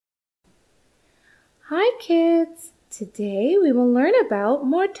Hi kids! Today we will learn about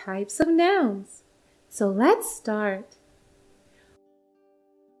more types of nouns. So let's start.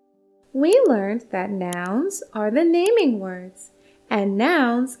 We learned that nouns are the naming words, and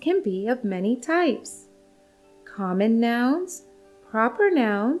nouns can be of many types. Common nouns, proper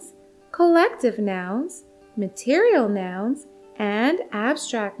nouns, collective nouns, material nouns, and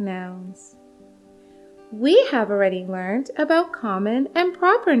abstract nouns. We have already learned about common and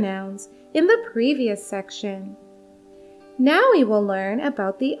proper nouns in the previous section. Now we will learn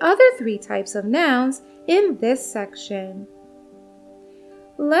about the other three types of nouns in this section.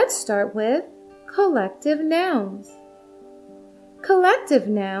 Let's start with collective nouns. Collective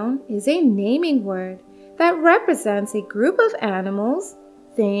noun is a naming word that represents a group of animals,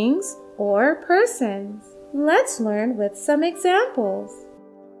 things, or persons. Let's learn with some examples.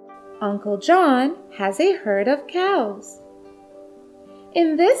 Uncle John has a herd of cows.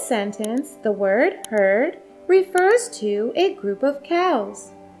 In this sentence, the word herd refers to a group of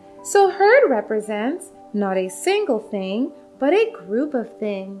cows. So herd represents not a single thing, but a group of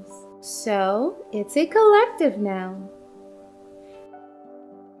things. So it's a collective noun.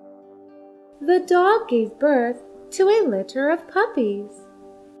 The dog gave birth to a litter of puppies.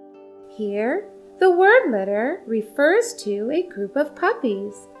 Here, the word litter refers to a group of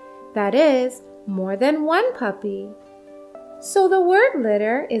puppies. That is, more than one puppy. So the word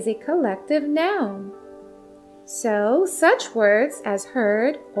litter is a collective noun. So such words as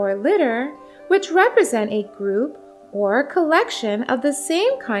herd or litter, which represent a group or collection of the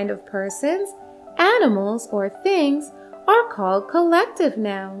same kind of persons, animals, or things, are called collective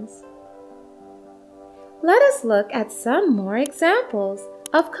nouns. Let us look at some more examples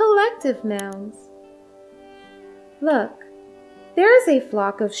of collective nouns. Look. There is a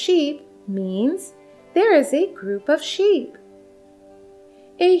flock of sheep means there is a group of sheep.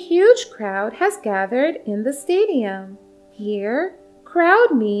 A huge crowd has gathered in the stadium. Here,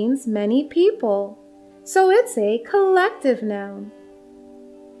 crowd means many people, so it's a collective noun.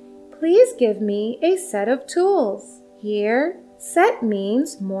 Please give me a set of tools. Here, set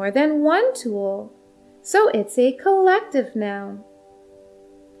means more than one tool, so it's a collective noun.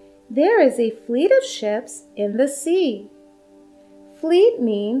 There is a fleet of ships in the sea. Fleet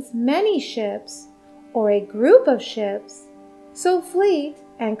means many ships or a group of ships, so fleet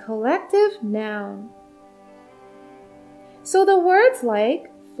and collective noun. So the words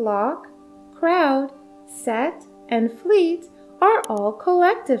like flock, crowd, set, and fleet are all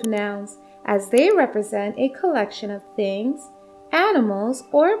collective nouns as they represent a collection of things, animals,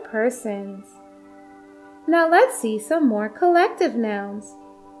 or persons. Now let's see some more collective nouns.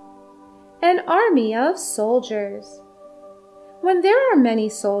 An army of soldiers. When there are many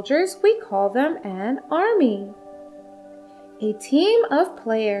soldiers, we call them an army. A team of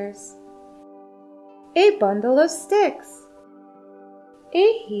players. A bundle of sticks.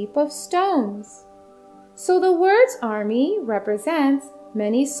 A heap of stones. So the words army represents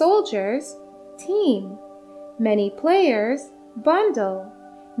many soldiers, team, many players, bundle,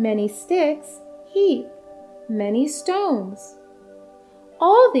 many sticks, heap, many stones.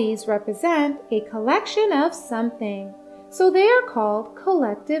 All these represent a collection of something. So they are called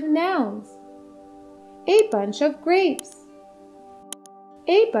collective nouns. A bunch of grapes.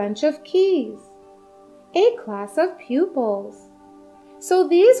 A bunch of keys. A class of pupils. So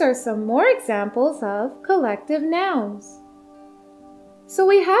these are some more examples of collective nouns. So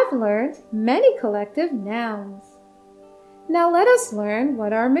we have learned many collective nouns. Now let us learn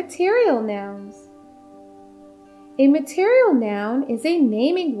what are material nouns. A material noun is a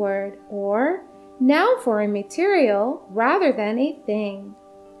naming word or noun for a material rather than a thing.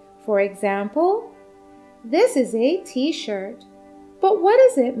 For example, this is a t-shirt, but what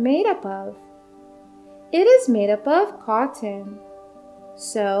is it made up of? It is made up of cotton.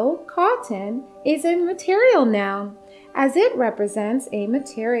 So, cotton is a material noun as it represents a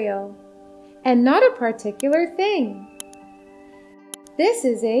material and not a particular thing. This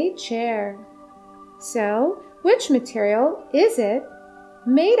is a chair. So, which material is it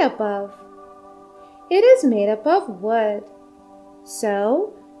made up of? It is made up of wood.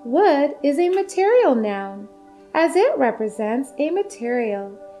 So, wood is a material noun, as it represents a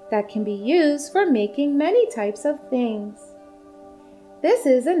material that can be used for making many types of things. This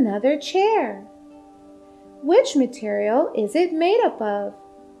is another chair. Which material is it made up of?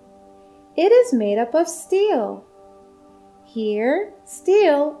 It is made up of steel. Here,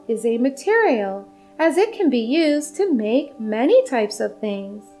 steel is a material, as it can be used to make many types of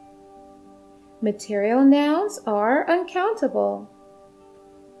things. Material nouns are uncountable.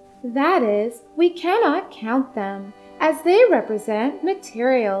 That is, we cannot count them, as they represent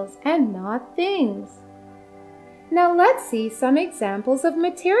materials and not things. Now let's see some examples of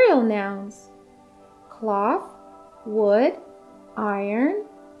material nouns. Cloth, wood, iron,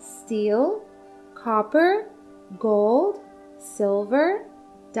 steel, copper, gold, silver,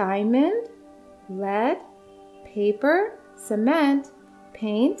 diamond, lead, paper, cement,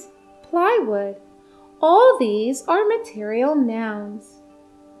 paint, plywood. All these are material nouns.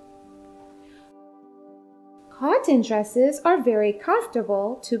 Cotton dresses are very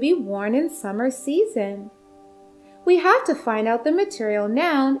comfortable to be worn in summer season. We have to find out the material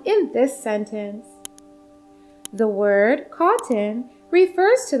noun in this sentence. The word cotton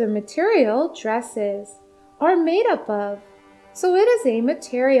refers to the material dresses are made up of, so it is a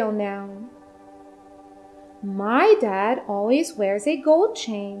material noun. My dad always wears a gold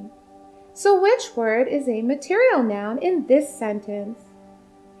chain. So which word is a material noun in this sentence?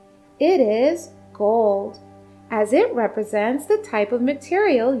 It is gold, as it represents the type of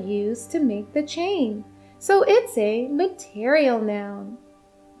material used to make the chain. So it's a material noun.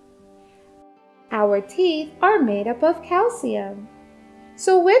 Our teeth are made up of calcium.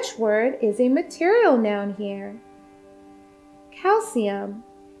 So which word is a material noun here? Calcium,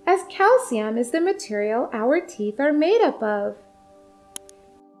 as calcium is the material our teeth are made up of.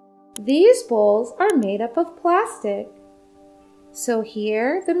 These bowls are made up of plastic. So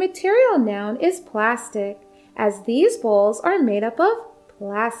here the material noun is plastic, as these bowls are made up of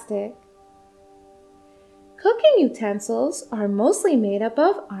plastic. Cooking utensils are mostly made up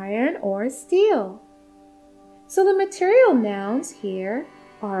of iron or steel. So the material nouns here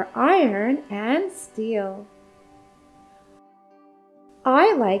are iron and steel.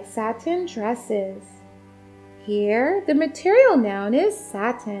 I like satin dresses. Here, the material noun is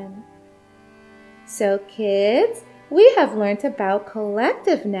satin. So kids, we have learned about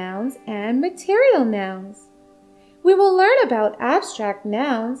collective nouns and material nouns. We will learn about abstract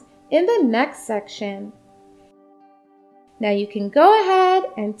nouns in the next section. Now you can go ahead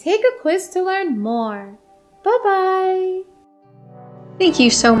and take a quiz to learn more. Bye-bye! Thank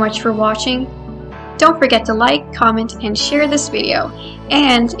you so much for watching. Don't forget to like, comment, and share this video.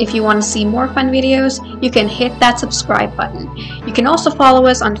 And if you want to see more fun videos, you can hit that subscribe button. You can also follow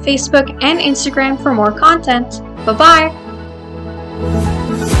us on Facebook and Instagram for more content. Bye-bye!